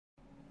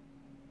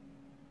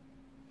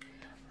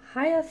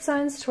Hi Earth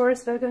signs,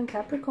 Taurus, Virgo and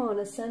Capricorn,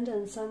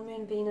 Ascendant, Sun,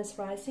 Moon, Venus,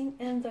 Rising,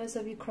 and those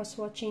of you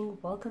cross-watching,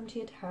 welcome to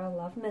your Tarot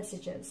Love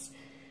Messages.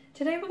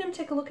 Today we're going to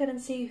take a look at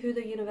and see who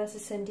the universe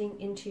is sending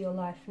into your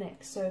life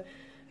next. So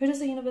who does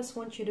the universe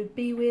want you to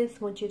be with,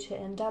 want you to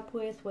end up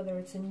with, whether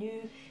it's a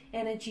new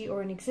energy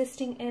or an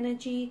existing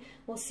energy.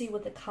 We'll see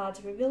what the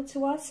cards reveal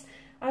to us.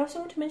 I also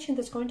want to mention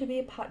there's going to be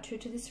a part 2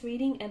 to this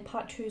reading, and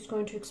part 2 is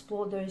going to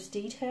explore those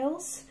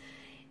details,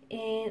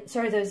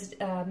 those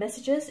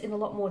messages in a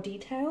lot more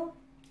detail.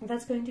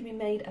 That's going to be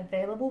made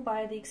available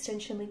via the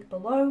extension link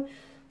below.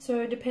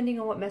 So depending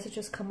on what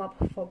messages come up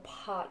for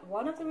part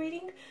 1 of the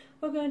reading,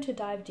 we're going to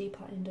dive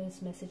deeper into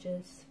those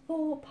messages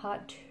for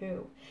part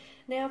 2.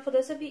 Now, for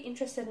those of you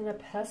interested in a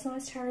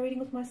personalized tarot reading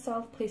with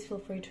myself, please feel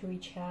free to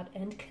reach out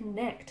and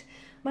connect.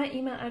 My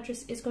email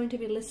address is going to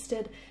be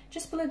listed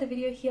just below the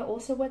video here,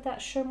 also where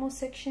that show more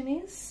section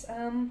is.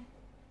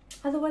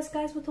 Otherwise,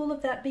 guys, with all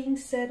of that being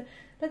said,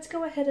 let's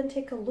go ahead and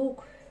take a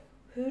look.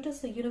 Who does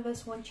the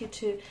universe want you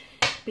to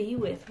be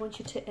with, want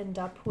you to end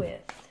up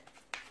with?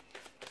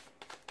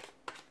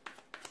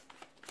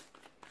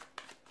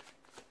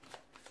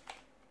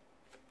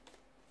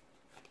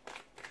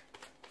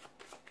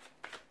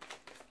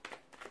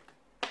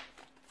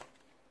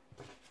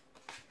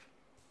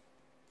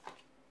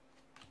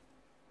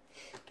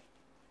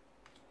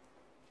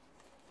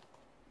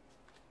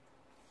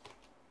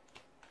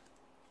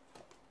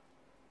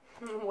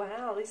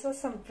 Wow, these are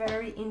some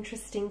very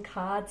interesting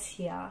cards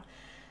here.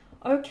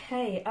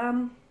 Okay,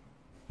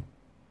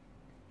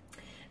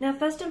 now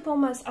first and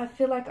foremost, I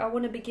feel like I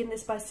want to begin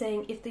this by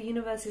saying if the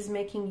universe is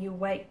making you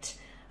wait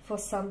for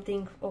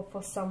something or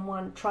for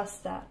someone,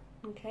 trust that,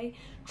 okay?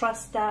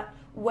 Trust that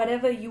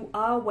whatever you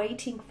are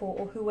waiting for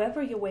or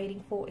whoever you're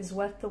waiting for is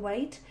worth the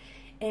wait.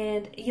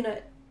 And, you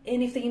know,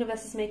 and if the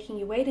universe is making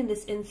you wait in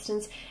this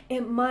instance,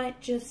 it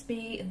might just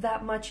be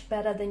that much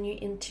better than you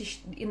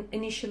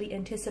initially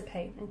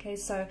anticipate, okay?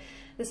 So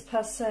this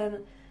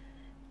person,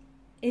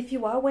 if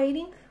you are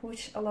waiting,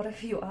 which a lot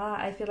of you are,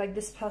 I feel like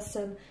this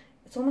person,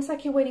 it's almost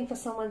like you're waiting for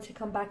someone to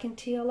come back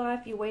into your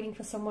life. You're waiting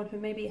for someone who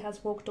maybe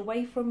has walked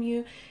away from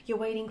you. You're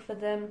waiting for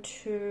them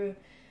to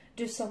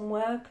do some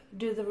work,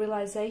 do the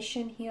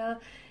realization here,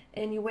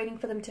 and you're waiting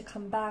for them to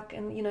come back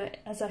and, you know,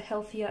 as a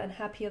healthier and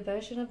happier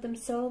version of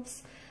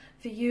themselves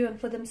for you and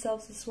for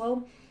themselves as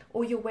well.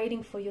 Or you're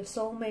waiting for your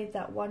soulmate,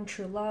 that one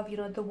true love, you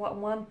know, the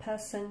one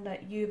person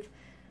that you've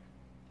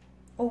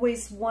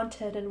always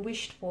wanted and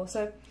wished for.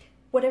 So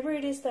whatever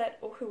it is that,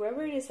 or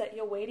whoever it is that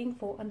you're waiting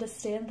for,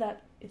 understand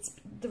that it's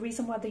the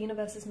reason why the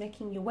universe is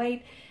making you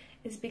wait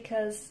is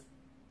because,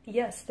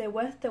 yes, they're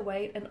worth the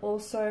wait, and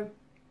also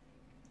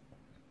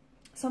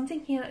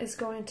something here is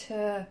going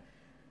to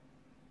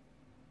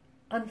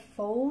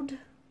unfold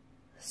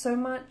so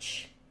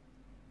much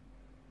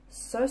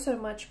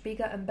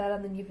bigger and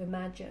better than you've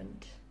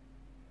imagined.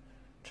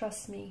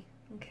 Trust me,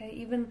 okay?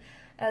 Even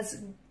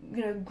as,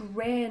 you know,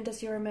 grand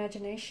as your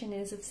imagination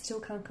is, it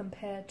still can't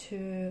compare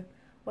to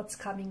what's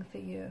coming for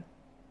you.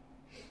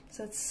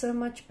 So it's so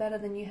much better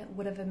than you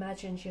would have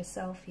imagined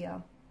yourself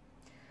here.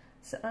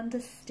 So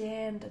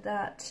understand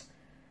that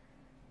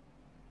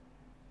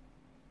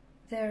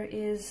there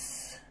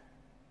is,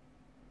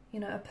 you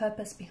know, a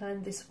purpose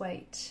behind this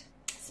wait.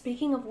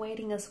 Speaking of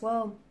waiting as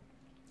well,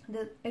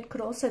 it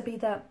could also be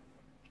that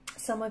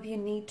some of you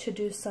need to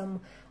do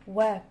some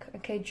work,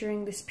 okay,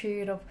 during this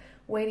period of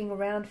waiting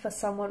around for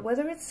someone,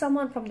 whether it's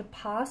someone from the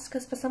past,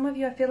 because for some of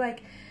you I feel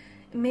like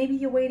maybe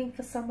you're waiting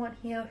for someone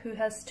here who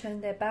has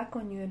turned their back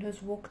on you and who's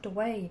walked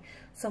away,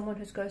 someone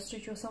who's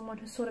ghosted you, or someone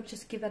who's sort of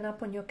just given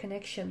up on your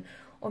connection.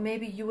 Or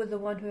maybe you were the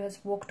one who has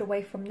walked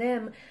away from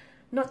them,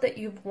 not that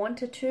you've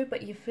wanted to,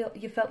 but you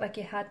felt like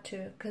you had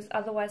to, because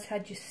otherwise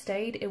had you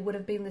stayed, it would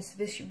have been this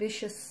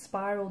vicious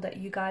spiral that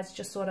you guys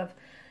just sort of,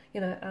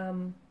 you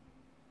know,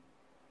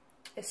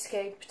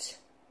 escaped.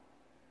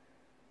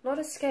 Not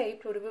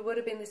escaped, but it would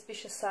have been this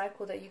vicious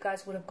cycle that you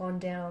guys would have gone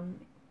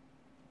down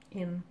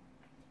in.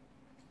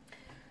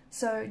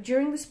 So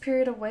during this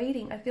period of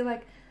waiting, I feel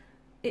like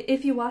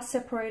if you are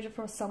separated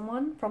from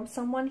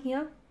someone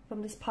here,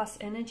 from this past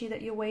energy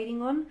that you're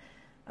waiting on,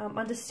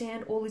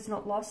 understand all is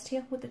not lost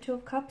here with the Two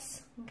of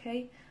Cups,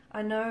 okay?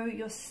 I know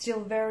you're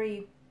still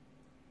very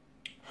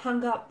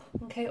hung up,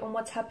 okay, on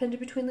what's happened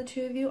between the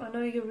two of you. I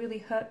know you're really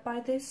hurt by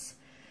this.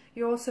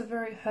 You're also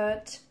very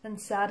hurt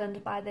and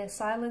saddened by their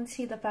silence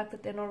here, the fact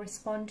that they're not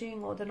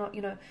responding or they're not,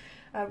 you know,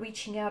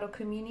 reaching out or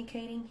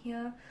communicating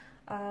here.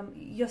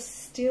 You're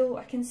still,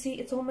 I can see,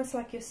 it's almost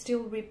like you're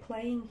still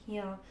replaying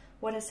here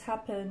what has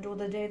happened, or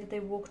the day that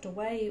they walked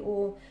away,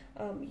 or,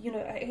 you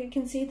know, I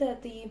can see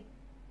that the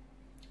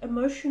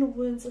emotional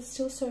wounds are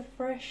still so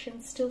fresh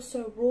and still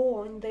so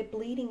raw, and they're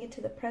bleeding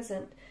into the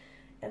present.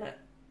 And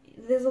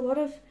there's a lot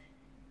of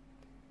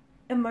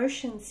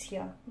emotions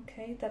here,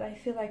 okay, that I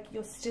feel like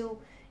you're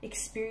still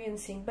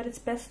experiencing, but it's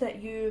best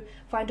that you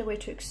find a way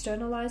to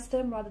externalize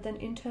them rather than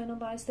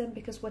internalize them,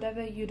 because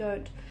whatever you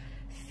don't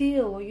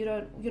feel or you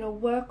don't, you know,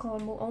 work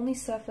on will only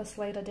surface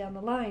later down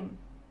the line.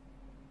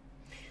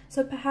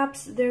 So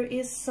perhaps there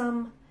is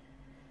some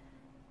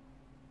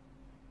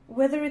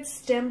whether it's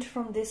stemmed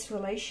from this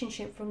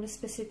relationship, from this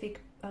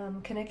specific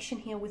connection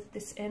here with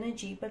this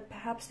energy, but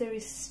perhaps there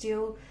is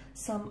still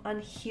some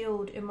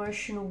unhealed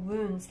emotional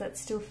wounds that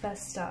still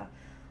fester,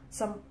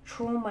 some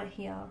trauma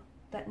here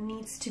that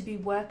needs to be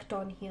worked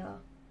on here.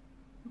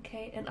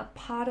 Okay, and a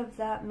part of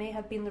that may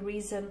have been the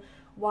reason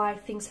why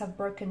things have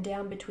broken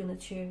down between the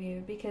two of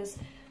you, because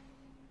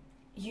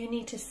you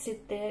need to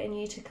sit there and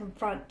you need to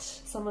confront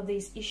some of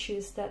these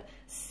issues that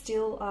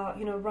still are,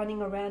 you know,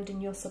 running around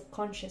in your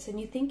subconscious. And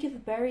you think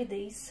you've buried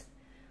these,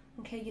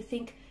 okay? You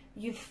think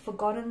you've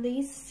forgotten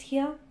these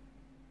here,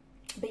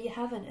 but you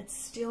haven't. It's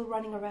still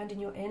running around in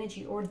your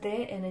energy, or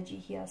their energy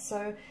here.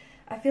 So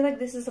I feel like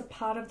this is a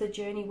part of the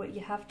journey where you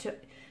have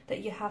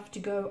to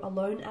go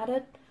alone at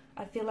it.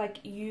 I feel like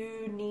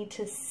you need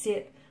to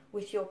sit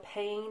with your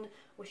pain,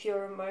 with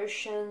your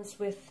emotions,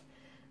 with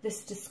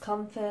this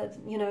discomfort,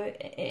 you know,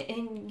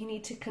 and you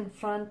need to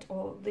confront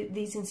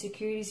these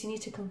insecurities. You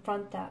need to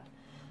confront that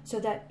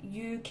so that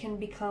you can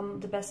become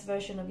the best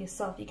version of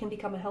yourself. You can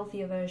become a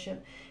healthier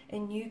version,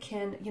 and you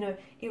can, you know,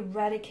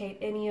 eradicate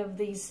any of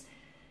these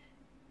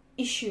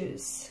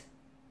issues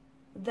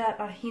that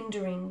are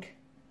hindering,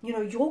 you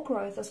know, your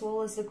growth as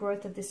well as the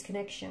growth of this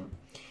connection.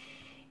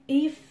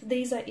 If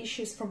these are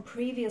issues from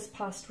previous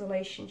past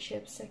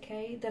relationships,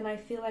 okay, then I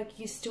feel like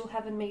you still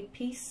haven't made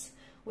peace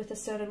with a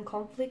certain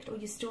conflict, or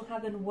you still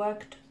haven't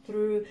worked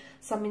through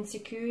some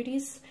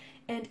insecurities.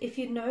 And if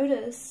you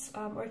notice,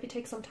 or if you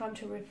take some time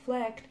to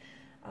reflect,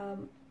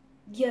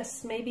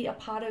 yes, maybe a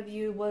part of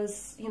you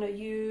was, you know,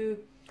 you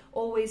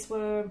always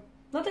were,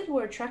 not that you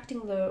were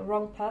attracting the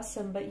wrong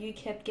person, but you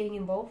kept getting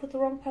involved with the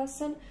wrong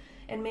person,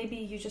 and maybe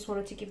you just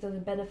wanted to give them the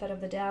benefit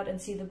of the doubt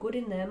and see the good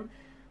in them.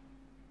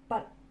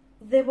 But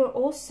there were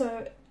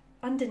also,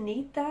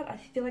 underneath that, I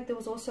feel like there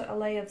was also a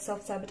layer of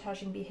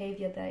self-sabotaging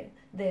behavior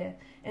there.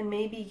 And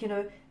maybe, you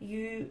know,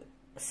 you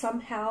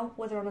somehow,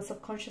 whether on a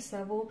subconscious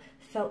level,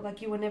 felt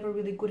like you were never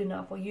really good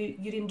enough, or you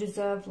didn't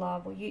deserve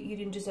love, or you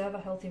didn't deserve a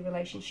healthy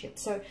relationship.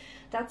 So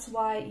that's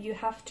why you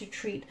have to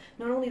treat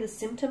not only the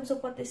symptoms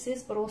of what this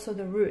is, but also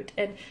the root.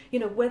 And, you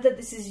know, whether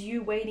this is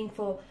you waiting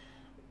for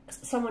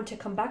someone to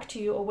come back to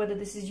you, or whether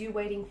this is you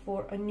waiting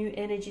for a new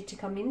energy to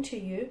come into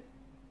you,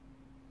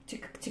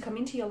 to come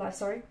into your life,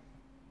 sorry.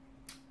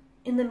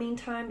 In the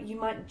meantime, you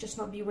might just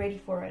not be ready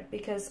for it,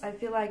 because I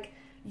feel like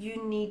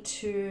you need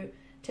to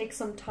take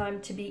some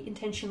time to be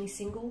intentionally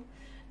single,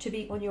 to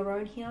be on your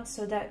own here,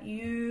 so that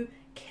you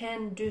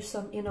can do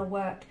some inner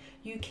work.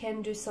 You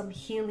can do some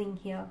healing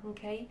here,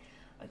 okay?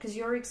 Because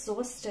you're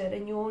exhausted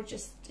and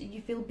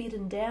you feel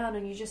beaten down,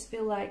 and you just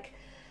feel like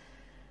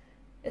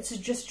it's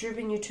just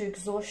driven you to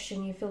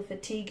exhaustion. You feel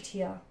fatigued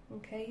here,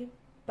 okay?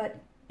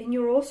 And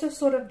you're also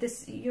sort of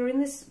you're in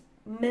this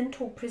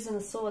mental prison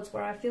of sorts,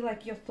 where I feel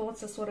like your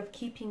thoughts are sort of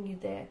keeping you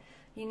there.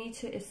 You need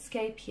to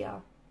escape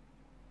here.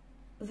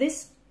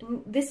 This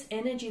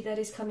energy that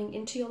is coming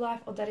into your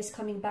life, or that is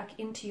coming back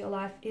into your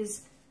life,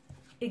 is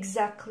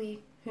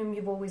exactly whom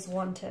you've always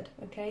wanted,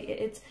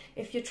 okay?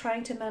 If you're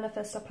trying to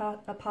manifest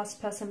a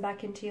past person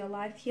back into your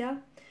life here,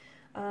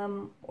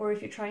 or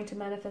if you're trying to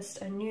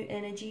manifest a new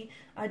energy,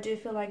 I do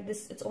feel like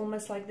it's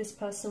almost like this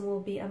person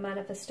will be a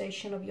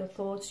manifestation of your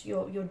thoughts,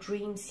 your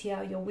dreams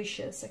here, your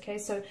wishes, okay?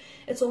 So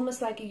it's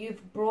almost like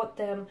you've brought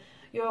them,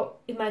 your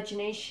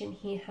imagination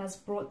here has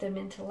brought them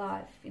into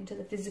life, into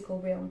the physical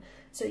realm.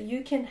 So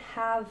you can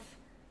have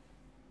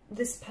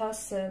this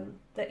person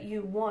that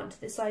you want,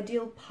 this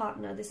ideal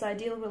partner, this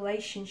ideal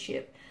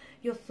relationship.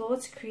 Your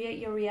thoughts create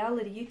your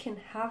reality. You can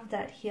have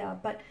that here,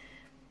 but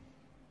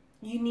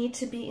you need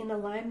to be in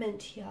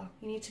alignment here.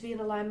 You need to be in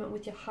alignment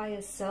with your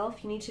higher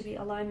self. You need to be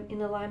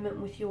in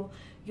alignment with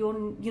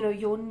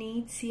your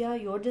needs here,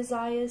 your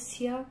desires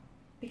here,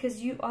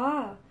 because you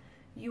are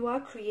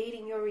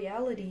creating your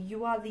reality.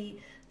 You are the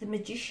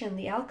magician,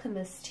 the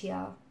alchemist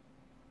here.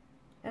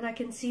 And I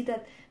can see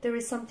that there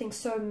is something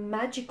so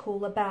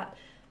magical about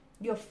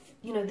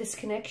this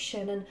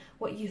connection, and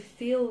what you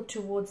feel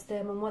towards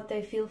them and what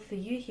they feel for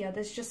you here.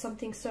 There's just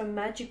something so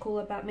magical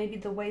about maybe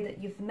the way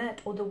that you've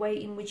met, or the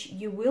way in which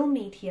you will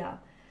meet here.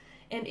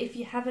 And if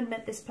you haven't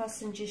met this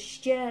person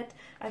just yet,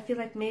 I feel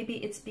like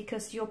maybe it's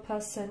because your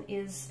person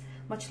is,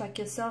 much like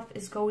yourself,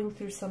 is going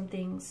through some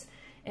things.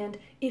 And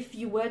if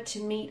you were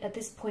to meet at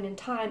this point in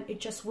time,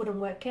 it just wouldn't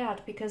work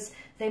out, because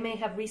they may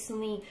have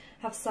recently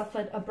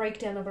suffered a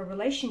breakdown of a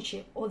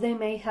relationship, or they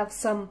may have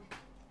some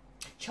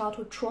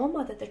childhood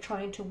trauma that they're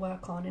trying to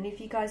work on. And if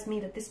you guys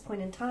meet at this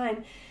point in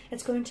time,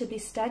 it's going to be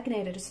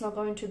stagnated. It's not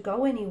going to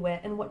go anywhere,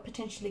 and what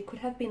potentially could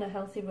have been a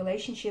healthy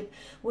relationship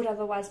would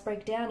otherwise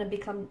break down and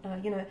become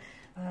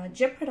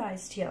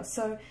jeopardized here.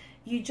 So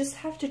you just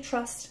have to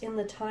trust in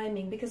the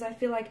timing, because I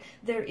feel like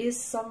there is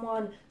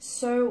someone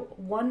so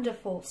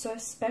wonderful, so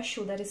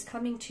special that is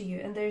coming to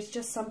you, and there's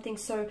just something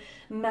so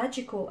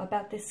magical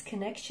about this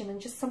connection, and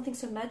just something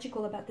so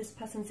magical about this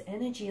person's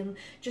energy, and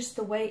just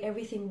the way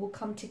everything will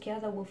come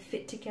together, will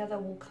fit together,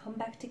 will come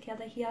back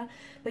together here,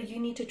 but you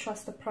need to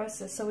trust the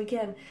process. So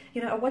again,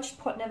 you know, a watched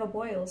pot never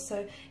boils.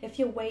 So if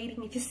you're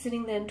waiting, if you're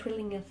sitting there and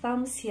twiddling your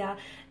thumbs here,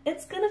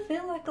 it's going to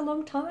feel like a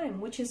long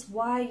time, which is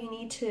why you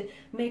need to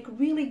make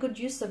really good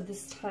use of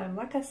this time.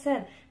 Like I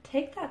said,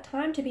 take that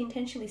time to be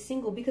intentionally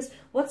single, because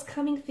what's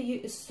coming for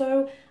you is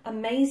so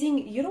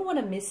amazing. You don't want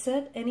to miss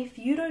it. And if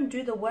you don't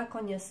do the work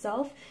on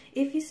yourself,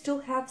 if you still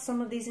have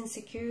some of these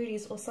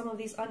insecurities or some of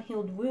these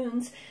unhealed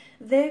wounds,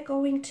 they're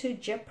going to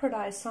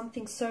jeopardize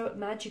something so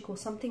magical,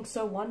 something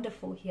so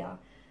wonderful here.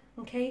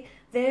 Okay,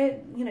 there,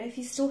 you know, if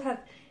you still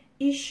have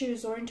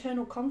issues or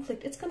internal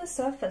conflict, it's going to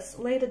surface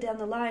later down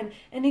the line,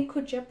 and it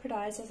could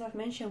jeopardize, as I've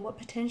mentioned, what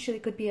potentially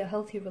could be a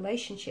healthy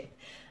relationship.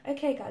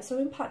 Okay guys, so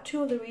in part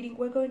 2 of the reading,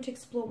 we're going to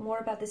explore more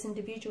about this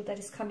individual that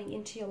is coming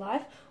into your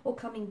life or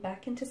coming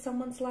back into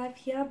someone's life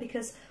here,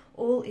 because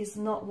all is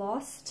not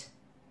lost.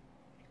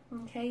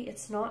 Okay,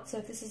 it's not. So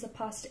if this is a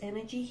past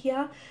energy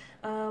here,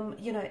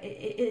 you know,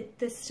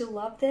 there's still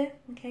love there.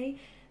 Okay,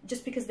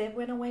 just because they've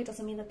went away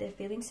doesn't mean that their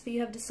feelings for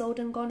you have dissolved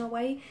and gone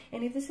away.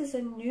 And if this is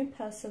a new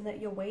person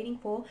that you're waiting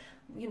for,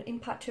 you know, in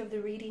part 2 of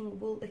the reading,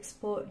 we'll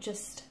explore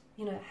just,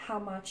 you know, how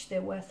much they're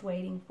worth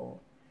waiting for.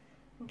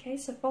 Okay,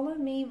 so follow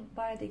me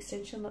via the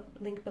extension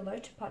link below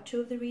to part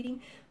 2 of the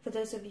reading. For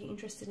those of you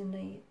interested in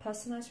the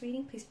personalized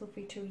reading, please feel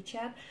free to reach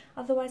out.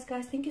 Otherwise,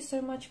 guys, thank you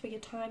so much for your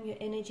time, your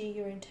energy,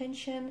 your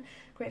intention.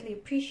 Greatly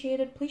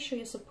appreciated. Please show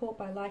your support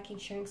by liking,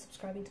 sharing,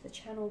 subscribing to the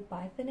channel.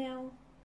 Bye for now.